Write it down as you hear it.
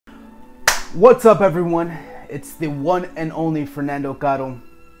What's up, everyone? It's the one and only Fernando Caro.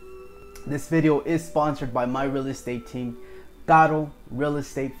 This video is sponsored by my real estate team, Caro Real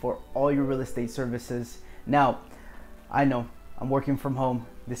Estate, for all your real estate services. Now, I know I'm working from home.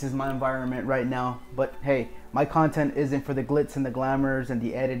 This is my environment right now, but hey, my content isn't for the glitz and the glamours and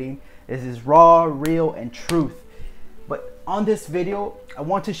the editing. This is raw, real, and truth. But on this video, I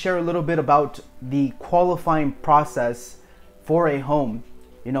want to share a little bit about the qualifying process for a home.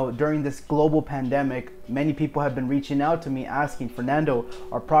 You know, during this global pandemic, many people have been reaching out to me asking, Fernando,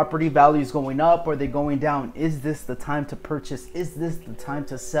 are property values going up? Or are they going down? Is this the time to purchase? Is this the time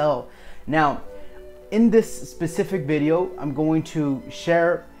to sell? Now, in this specific video, I'm going to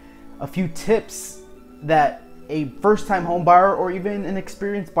share a few tips that a first-time home buyer or even an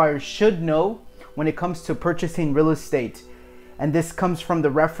experienced buyer should know when it comes to purchasing real estate. And this comes from the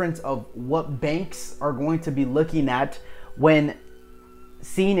reference of what banks are going to be looking at when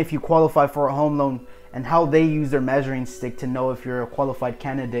seeing if you qualify for a home loan and how they use their measuring stick to know if you're a qualified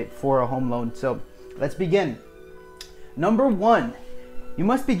candidate for a home loan. So let's begin. Number one, you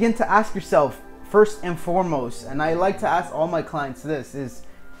must begin to ask yourself first and foremost, and I like to ask all my clients this, is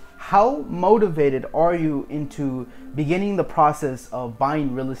how motivated are you into beginning the process of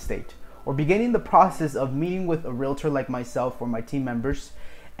buying real estate or beginning the process of meeting with a realtor like myself or my team members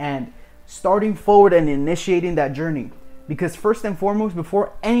and starting forward and initiating that journey? Because first and foremost,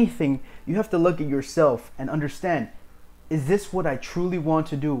 before anything, you have to look at yourself and understand, is this what I truly want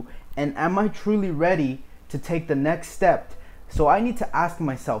to do? And am I truly ready to take the next step? So I need to ask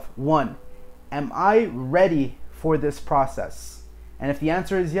myself, one, am I ready for this process? And if the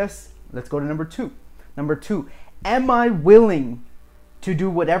answer is yes, let's go to number two. Number two, am I willing to do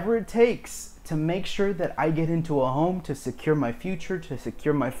whatever it takes to make sure that I get into a home to secure my future, to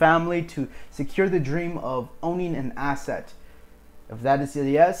secure my family, to secure the dream of owning an asset? If that is a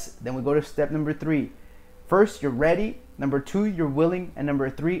yes, then we go to step number three. First, you're ready. Number two, you're willing. And number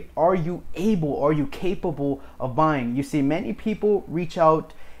three, are you able, are you capable of buying? You see, many people reach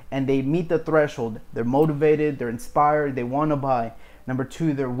out and they meet the threshold. They're motivated, they're inspired, they want to buy. Number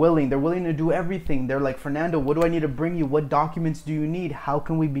two, they're willing to do everything. They're like, Fernando, what do I need to bring you? What documents do you need? How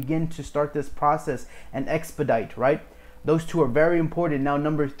can we begin to start this process and expedite, right? Those two are very important. Now,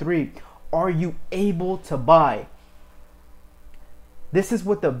 number three, are you able to buy? This is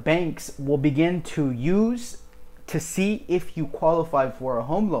what the banks will begin to use to see if you qualify for a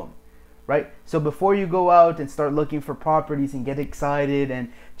home loan, right? So before you go out and start looking for properties and get excited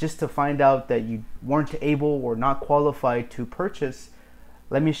and just to find out that you weren't able or not qualified to purchase,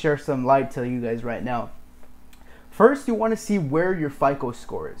 let me share some light to you guys right now. First, you want to see where your FICO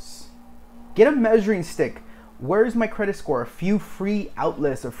score is. Get a measuring stick. Where is my credit score? A few free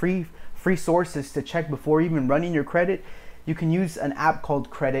outlets or free sources to check before even running your credit. You can use an app called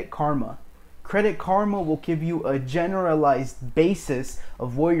Credit Karma. Credit Karma will give you a generalized basis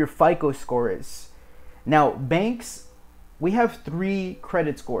of where your FICO score is. Now, banks, we have 3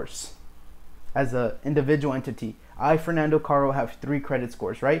 credit scores as an individual entity. I, Fernando Caro, have 3 credit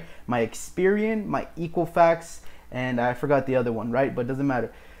scores, right? My Experian, my Equifax, and I forgot the other one, right? But it doesn't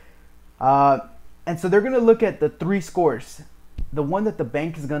matter. And so they're going to look at the 3 scores. The one that the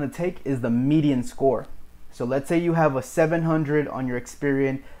bank is going to take is the median score. So let's say you have a 700 on your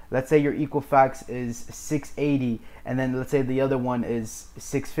Experian. Let's say your Equifax is 680, and then let's say the other one is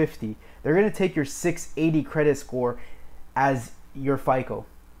 650. They're going to take your 680 credit score as your FICO,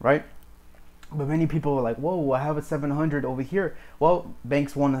 right? But many people are like, whoa, I have a 700 over here. Well,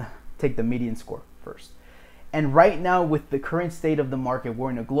 banks want to take the median score first. And right now, with the current state of the market,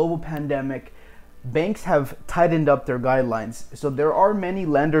 we're in a global pandemic. Banks have tightened up their guidelines. So there are many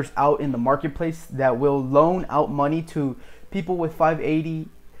lenders out in the marketplace that will loan out money to people with 580,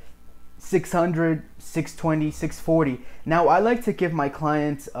 600, 620, 640. Now, I like to give my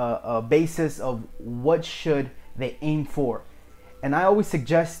clients a basis of what should they aim for. And I always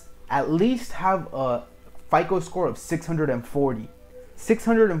suggest at least have a FICO score of 640.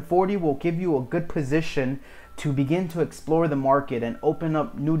 640 will give you a good position to begin to explore the market and open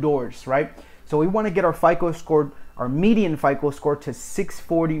up new doors, right? So we want to get our FICO score, our median FICO score, to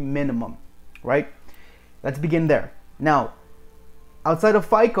 640 minimum, right? Let's begin there. Now, outside of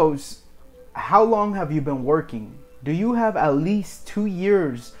FICOs, how long have you been working? Do you have at least 2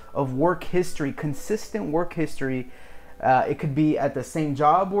 years of work history, consistent work history? It could be at the same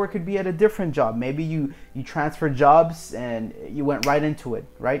job or it could be at a different job. Maybe you transferred jobs and you went right into it,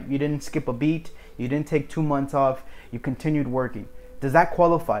 right? You didn't skip a beat. You didn't take 2 months off. You continued working. Does that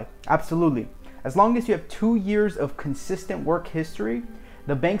qualify? Absolutely. As long as you have 2 years of consistent work history,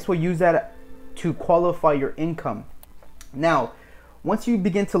 the banks will use that to qualify your income. Now, once you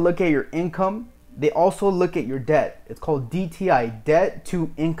begin to look at your income, they also look at your debt. It's called DTI, debt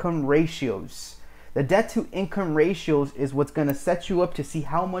to income ratios. The debt to income ratios is what's going to set you up to see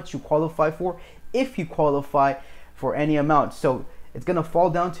how much you qualify for, if you qualify for any amount. So it's going to fall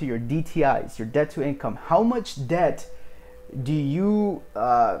down to your DTIs, your debt to income. How much debt do you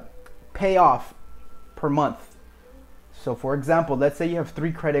pay off per month? So for example, let's say you have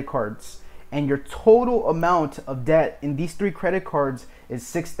 3 credit cards and your total amount of debt in these 3 credit cards is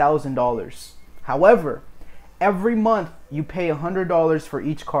 $6,000. However, every month you pay $100 for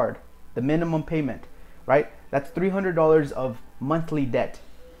each card, the minimum payment, right? That's $300 of monthly debt.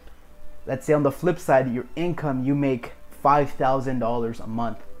 Let's say on the flip side, your income, you make $5,000 a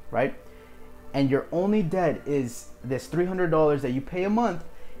month, right? And your only debt is this $300 that you pay a month,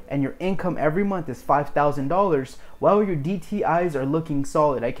 and your income every month is $5,000. Well, your DTIs are looking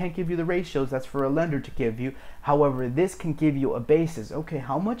solid. I can't give you the ratios, that's for a lender to give you. However, this can give you a basis. Okay,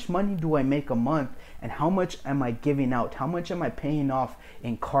 how much money do I make a month, and how much am I giving out? How much am I paying off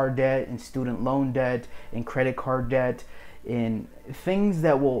in car debt, in student loan debt, in credit card debt, in things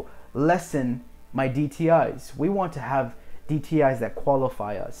that will lessen my DTIs? We want to have DTIs that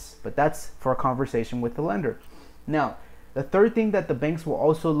qualify us, but that's for a conversation with the lender. Now, the third thing that the banks will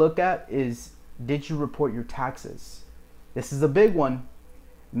also look at is, did you report your taxes? This is a big one.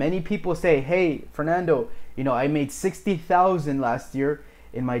 Many people say, hey, Fernando, you know, I made $60,000 last year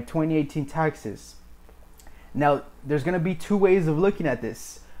in my 2018 taxes. Now, there's going to be 2 ways of looking at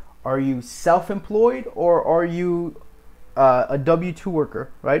this. Are you self-employed, or are you a W-2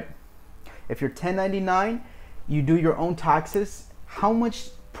 worker, right? If you're 1099, you do your own taxes. How much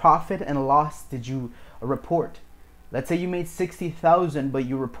profit and loss did you report? Let's say you made $60,000, but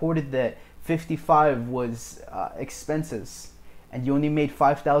you reported that 55 was expenses, and you only made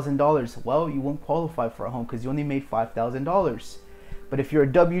 $5,000. Well, you won't qualify for a home because you only made $5,000. But if you're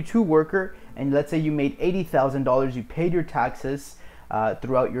a W-2 worker, and let's say you made $80,000, you paid your taxes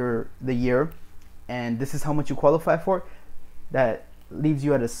throughout the year, and this is how much you qualify for, that leaves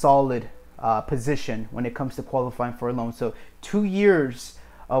you at a solid position when it comes to qualifying for a loan. So 2 years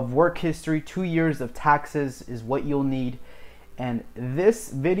of work history, 2 years of taxes is what you'll need. And this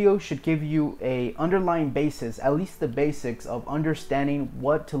video should give you a underlying basis, at least the basics of understanding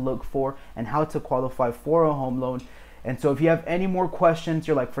what to look for and how to qualify for a home loan. And so if you have any more questions,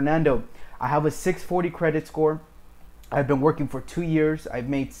 you're like, Fernando, I have a 640 credit score. I've been working for 2 years. I've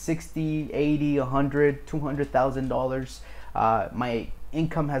made 60, 80, 100, $200,000. My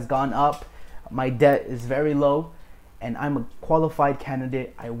income has gone up. My debt is very low, and I'm a qualified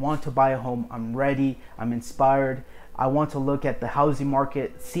candidate. I want to buy a home. I'm ready. I'm inspired. I want to look at the housing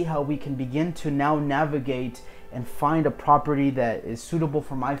market, see how we can begin to now navigate and find a property that is suitable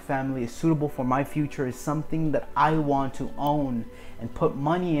for my family, is suitable for my future, is something that I want to own and put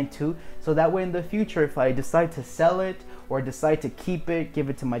money into, so that way in the future, if I decide to sell it or decide to keep it, give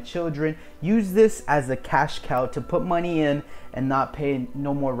it to my children, use this as a cash cow to put money in and not pay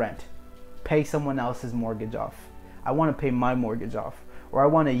no more rent. Pay someone else's mortgage off. I want to pay my mortgage off, or I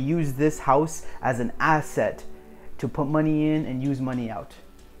want to use this house as an asset to put money in and use money out.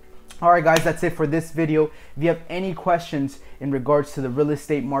 All right, guys, that's it for this video. If you have any questions in regards to the real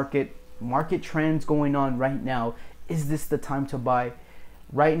estate market trends going on right now, is this the time to buy?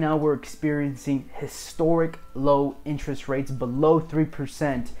 Right now, we're experiencing historic low interest rates, below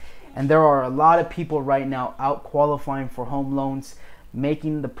 3%. And there are a lot of people right now out qualifying for home loans,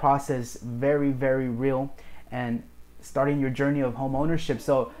 making the process very, very real and starting your journey of home ownership.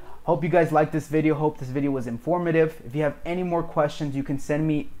 So hope you guys liked this video. Hope this video was informative. If you have any more questions, you can send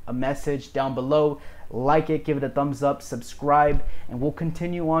me a message down below. Like it, give it a thumbs up, subscribe, and we'll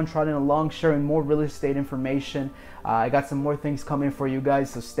continue on trotting along, sharing more real estate information. I got some more things coming for you guys,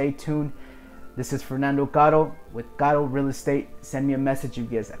 so stay tuned. This is Fernando Caro with Caro Real Estate. Send me a message if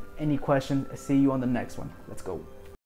you guys have any questions. I see you on the next one. Let's go.